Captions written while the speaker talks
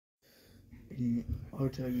I'll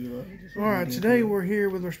tell you. Alright, today we're here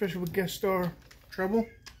with our special guest star, Trouble,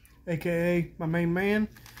 aka my main man.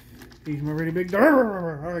 He's my really big dog.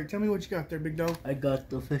 Alright, tell me what you got there, big dog. I got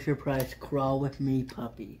the Fisher-Price Crawl With Me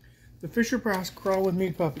puppy. The Fisher-Price Crawl With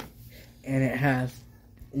Me puppy. And it has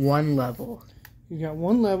one level. You got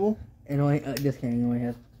one level. And only, just kidding, it only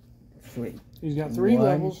has 3. He's got 3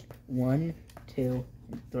 levels. 1, 2,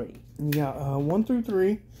 and 3. You got 1 through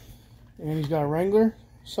 3. And he's got a Wrangler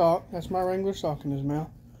sock. That's my Wrangler sock in his mouth.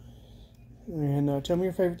 And tell me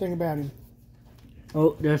your favorite thing about him.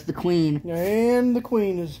 Oh, there's the Queen. And the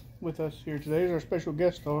Queen is with us here today. He's our special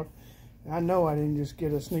guest star. I know I didn't just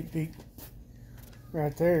get a sneak peek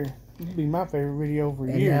right there. This would be my favorite video for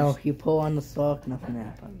years. And now if you pull on the sock, nothing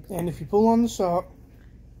happens. And if you pull on the sock,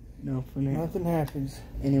 nothing happens.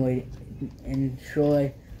 Anyway, and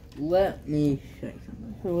Troy, let me show you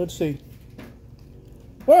something. Well, let's see.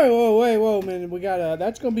 Whoa, man. We got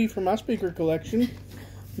that's going to be for my speaker collection.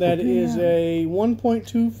 That is a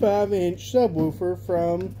 1.25 inch subwoofer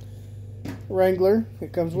from Wrangler.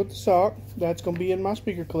 It comes with the sock. That's going to be in my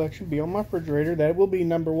speaker collection. Be on my refrigerator. That will be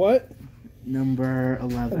number what? Number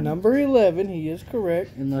 11. Number 11. He is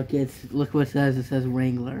correct. And look what it says. It says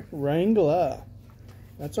Wrangler. Wrangler.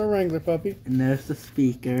 That's our Wrangler puppy. And there's the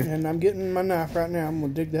speaker. And I'm getting my knife right now. I'm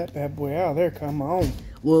going to dig that bad boy out of there. Come on.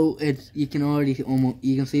 Well, you can already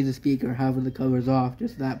you can see the speaker, however the cover's off.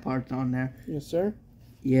 Just that part's on there. Yes, sir.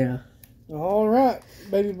 Yeah. All right,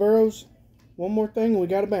 baby burros. One more thing, and we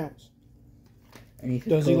got to bounce. And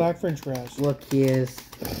Does he like French fries? Look, he is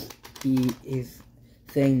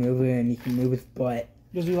saying move it, and he can move his butt.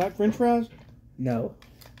 Does he like French fries? No.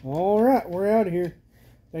 All right, we're out of here.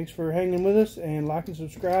 Thanks for hanging with us, and like and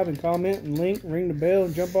subscribe and comment and link and ring the bell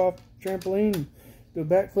and jump off the trampoline and do a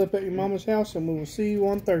backflip at your mama's house, and we will see you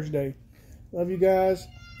on Thursday. Love you guys,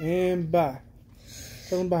 and bye.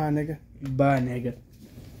 Tell them bye, nigga. Bye, nigga.